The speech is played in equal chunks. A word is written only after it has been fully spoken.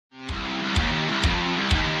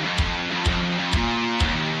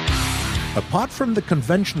Apart from the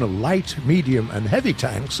conventional light, medium, and heavy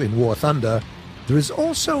tanks in War Thunder, there is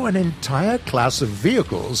also an entire class of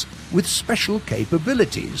vehicles with special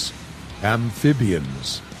capabilities.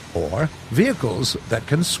 Amphibians, or vehicles that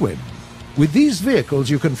can swim. With these vehicles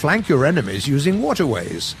you can flank your enemies using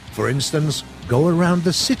waterways. For instance, go around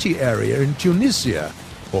the city area in Tunisia,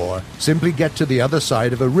 or simply get to the other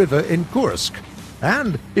side of a river in Kursk.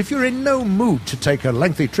 And if you're in no mood to take a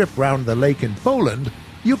lengthy trip round the lake in Poland,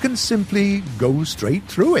 you can simply go straight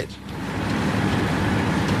through it.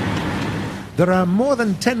 There are more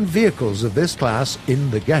than 10 vehicles of this class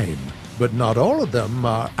in the game, but not all of them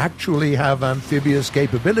actually have amphibious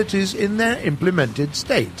capabilities in their implemented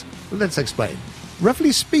state. Let's explain.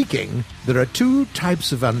 Roughly speaking, there are two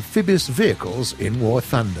types of amphibious vehicles in War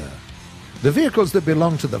Thunder. The vehicles that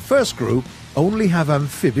belong to the first group only have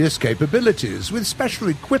amphibious capabilities with special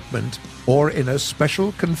equipment or in a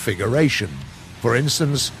special configuration. For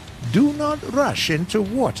instance, do not rush into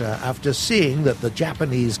water after seeing that the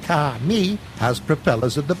Japanese Ka Mi has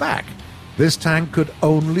propellers at the back. This tank could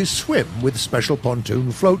only swim with special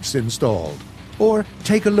pontoon floats installed. Or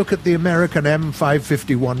take a look at the American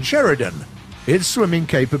M551 Sheridan. Its swimming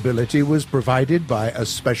capability was provided by a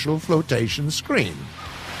special flotation screen.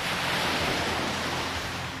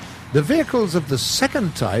 The vehicles of the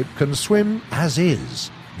second type can swim as is.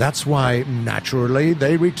 That's why, naturally,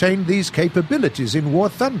 they retained these capabilities in War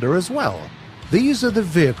Thunder as well. These are the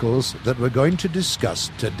vehicles that we're going to discuss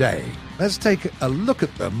today. Let's take a look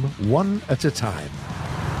at them one at a time.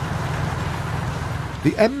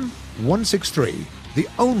 The M163, the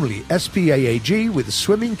only SPAAG with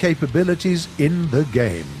swimming capabilities in the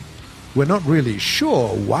game. We're not really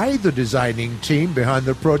sure why the designing team behind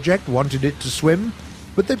the project wanted it to swim,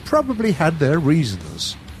 but they probably had their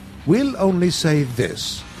reasons. We'll only say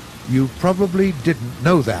this. You probably didn't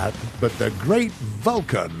know that, but the Great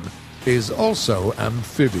Vulcan is also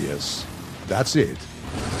amphibious. That's it.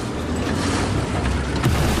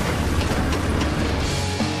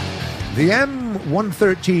 The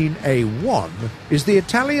M113A1 is the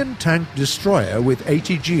Italian tank destroyer with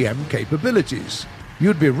ATGM capabilities.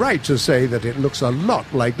 You'd be right to say that it looks a lot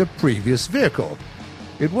like the previous vehicle.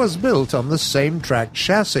 It was built on the same tracked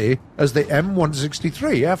chassis as the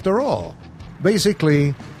M163 after all.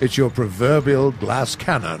 Basically, it's your proverbial glass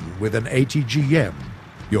cannon with an ATGM.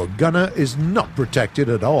 Your gunner is not protected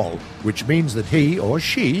at all, which means that he or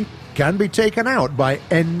she can be taken out by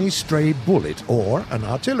any stray bullet or an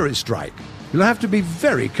artillery strike. You'll have to be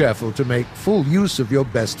very careful to make full use of your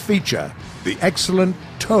best feature, the excellent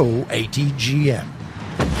tow ATGM.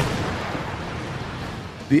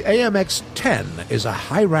 The AMX-10 is a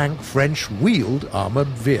high-rank French wheeled armored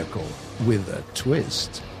vehicle with a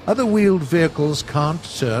twist. Other wheeled vehicles can't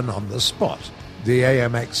turn on the spot. The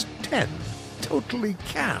AMX-10 totally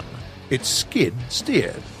can. It's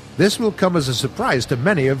skid-steered. This will come as a surprise to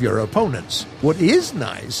many of your opponents. What is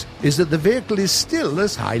nice is that the vehicle is still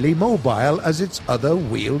as highly mobile as its other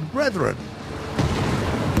wheeled brethren.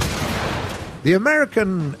 The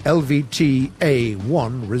American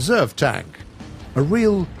LVT-A1 reserve tank, a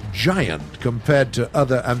real giant compared to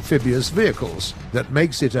other amphibious vehicles, that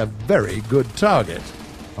makes it a very good target.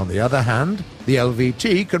 On the other hand, the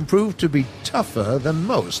LVT can prove to be tougher than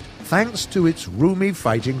most, thanks to its roomy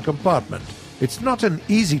fighting compartment. It's not an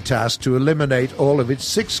easy task to eliminate all of its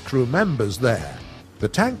 6 crew members there. The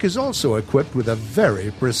tank is also equipped with a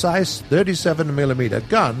very precise 37mm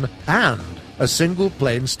gun and a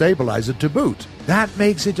single-plane stabilizer to boot. That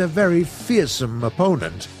makes it a very fearsome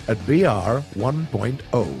opponent at BR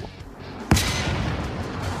 1.0.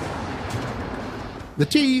 The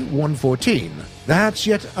T-114. That's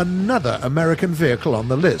yet another American vehicle on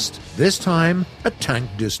the list, this time a tank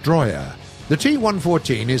destroyer. The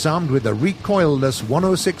T-114 is armed with a recoilless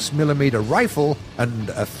 106mm rifle and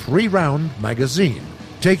a 3-round magazine,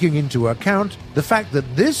 taking into account the fact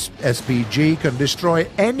that this SPG can destroy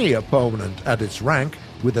any opponent at its rank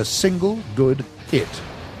with a single good hit.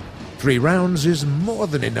 3 rounds is more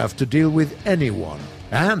than enough to deal with anyone,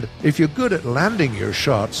 and if you're good at landing your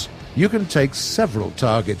shots, you can take several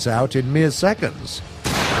targets out in mere seconds.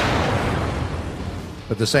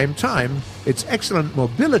 At the same time, its excellent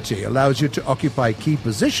mobility allows you to occupy key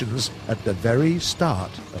positions at the very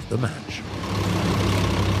start of the match.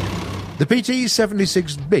 The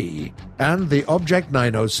PT-76B and the Object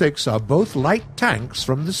 906 are both light tanks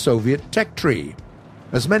from the Soviet tech tree.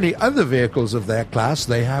 As many other vehicles of their class,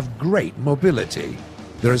 they have great mobility.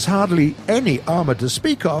 There is hardly any armor to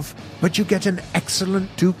speak of, but you get an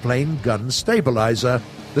excellent 2-plane gun stabilizer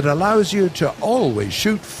that allows you to always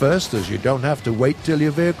shoot first, as you don't have to wait till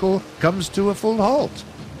your vehicle comes to a full halt.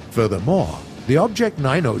 Furthermore, The Object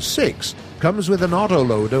 906 comes with an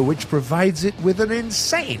autoloader which provides it with an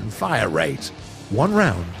insane fire rate. 1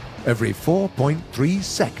 round every 4.3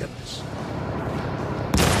 seconds.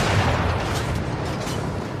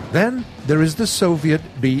 Then there is the Soviet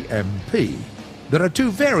BMP. There are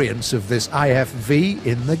 2 variants of this IFV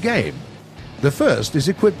in the game. The first is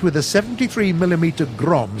equipped with a 73mm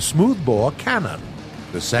Grom smoothbore cannon.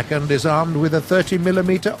 The second is armed with a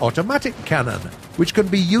 30mm automatic cannon, which can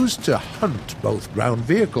be used to hunt both ground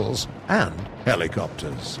vehicles and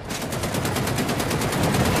helicopters.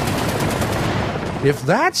 If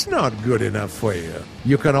that's not good enough for you,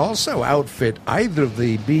 you can also outfit either of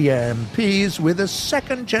the BMPs with a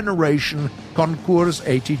second-generation Concours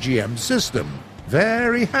ATGM system.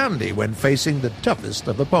 Very handy when facing the toughest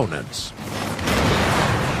of opponents.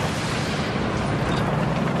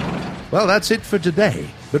 Well, that's it for today,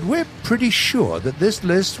 but we're pretty sure that this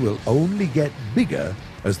list will only get bigger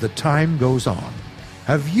as the time goes on.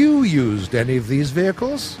 Have you used any of these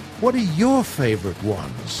vehicles? What are your favorite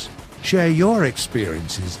ones? Share your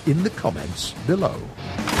experiences in the comments below.